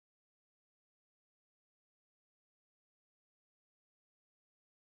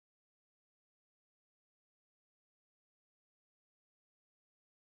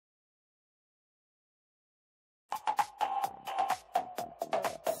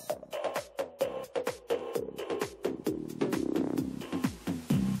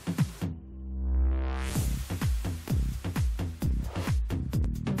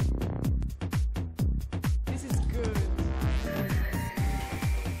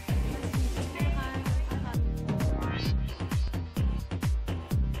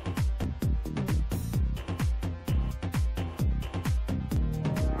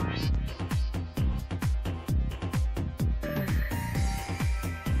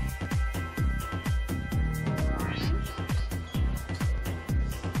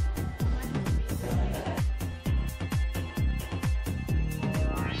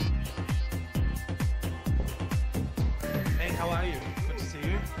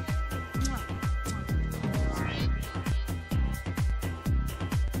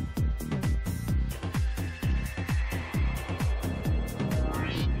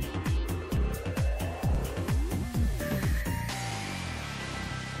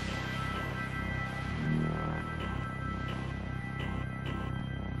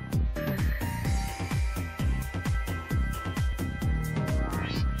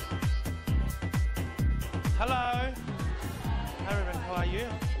you.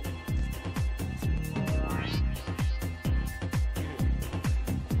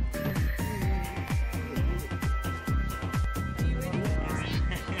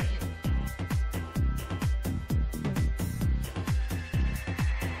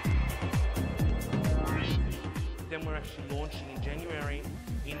 Then we're actually launching in January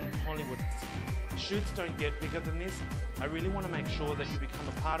in Hollywood. Shoots don't get bigger than this. I really want to make sure that you become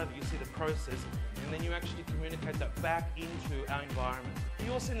a part of it, you see the process, and then you actually communicate that back into our environment.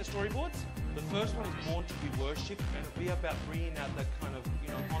 You all seen the storyboards? The first one is Born to Be Worshipped, and it'll be about bringing out that kind of,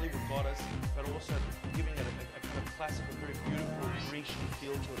 Hollywood goddess, but also giving it a kind of classical, very beautiful Grecian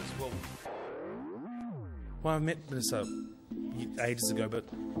feel to it as well. Well, I met Melissa ages ago, but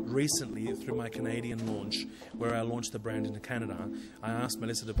recently through my Canadian launch, where I launched the brand into Canada, I asked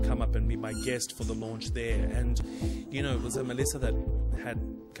Melissa to come up and be my guest for the launch there. And, it was a Melissa that had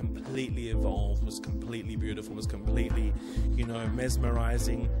completely evolved, was completely beautiful, was completely,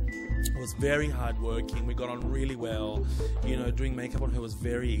 mesmerizing, was very hardworking. We got on really well. Doing makeup on her was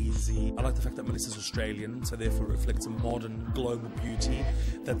very easy. I like the fact that Melissa's Australian, so therefore it reflects a modern global beauty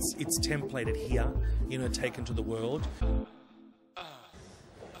it's templated here, taken to the world.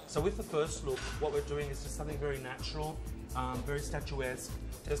 So with the first look, what we're doing is just something very natural, very statuesque,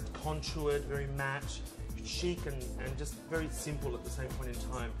 just contoured, very matte, chic and just very simple at the same point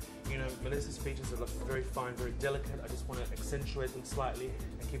in time. Melissa's features are very fine, very delicate. I just want to accentuate them slightly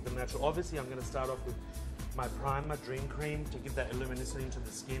and keep them natural. Obviously, I'm going to start off with my primer, Dream Cream, to give that luminosity into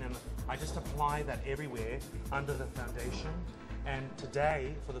the skin, and I just apply that everywhere under the foundation. And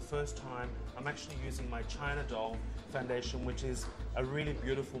today, for the first time, I'm actually using my China Doll foundation, which is a really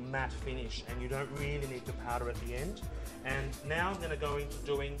beautiful matte finish, and you don't really need to powder at the end. And now I'm going to go into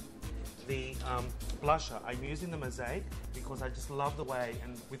doing the blusher. I'm using the Mosaic because I just love the way,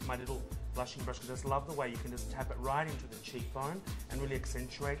 and with my little blushing brush, I just love the way you can just tap it right into the cheekbone and really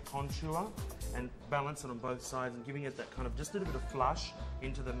accentuate, contour, and balance it on both sides, and giving it that kind of just a little bit of flush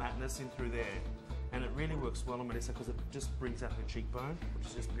into the matteness in through there. And it really works well on Melissa because it just brings out her cheekbone, which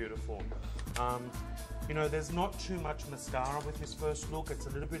is just beautiful. There's not too much mascara with this first look. It's a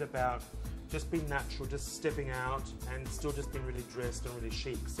little bit about just being natural, just stepping out, and still just being really dressed and really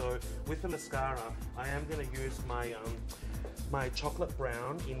chic. So with the mascara, I am going to use my my chocolate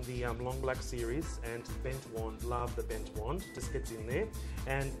brown in the Long Black series, and Bent Wand. Love the Bent Wand. Just gets in there,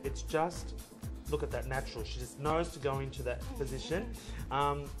 and it's just, look at that, natural. She just knows to go into that position.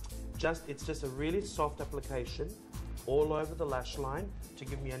 It's just a really soft application all over the lash line to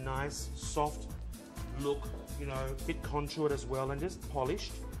give me a nice soft look, a bit contoured as well, and just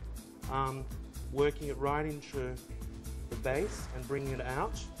polished. Working it right into the base and bringing it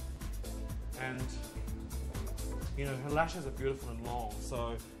out. And her lashes are beautiful and long,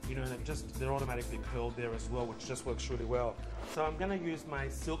 so they're automatically curled there as well, which just works really well. So I'm going to use my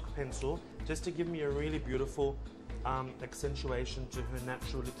silk pencil just to give me a really beautiful accentuation to her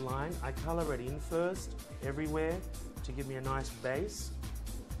natural lip line. I colour it in first, everywhere, to give me a nice base.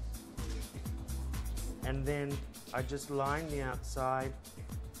 And then I just line the outside.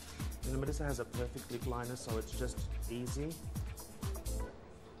 Melissa has a perfect lip liner, so it's just easy.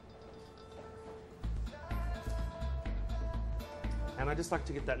 And I just like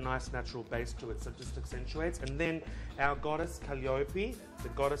to get that nice natural base to it, so it just accentuates. And then our goddess Calliope, the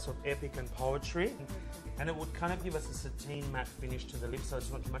goddess of epic and poetry, and it would kind of give us a sateen matte finish to the lips, so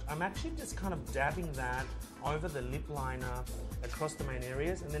it's not too much. I'm actually just kind of dabbing that over the lip liner across the main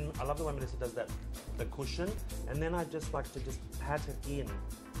areas, and then I love the way Melissa does that, the cushion, and then I just like to just pat it in.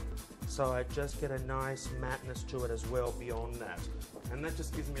 So I just get a nice matteness to it as well beyond that. And that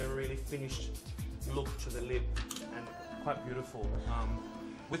just gives me a really finished look to the lip, and quite beautiful.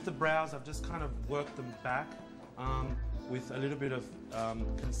 With the brows, I've just kind of worked them back with a little bit of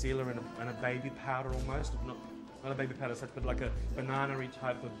concealer and a baby powder almost, not a baby powder as such, but like a banana-y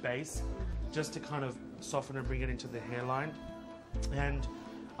type of base, just to kind of soften and bring it into the hairline. And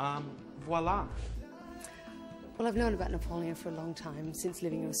voila. Well, I've known about Napoleon for a long time, since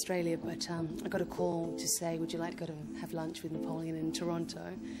living in Australia, but I got a call to say, would you like to go to have lunch with Napoleon in Toronto?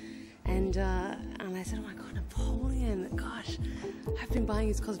 And I said, oh my God, Napoleon, gosh, I've been buying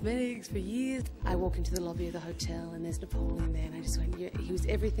his cosmetics for years. I walk into the lobby of the hotel and there's Napoleon there, and I just went, yeah, he was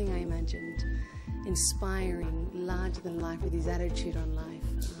everything I imagined. Inspiring, larger than life with his attitude on life,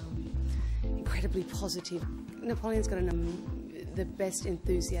 incredibly positive. Napoleon's got the best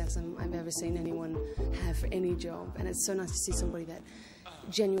enthusiasm I've ever seen anyone have for any job, and it's so nice to see somebody that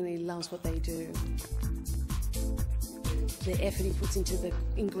genuinely loves what they do. The effort he puts into the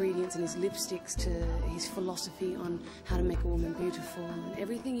ingredients and his lipsticks, to his philosophy on how to make a woman beautiful, and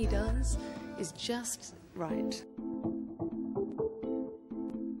everything he does is just right.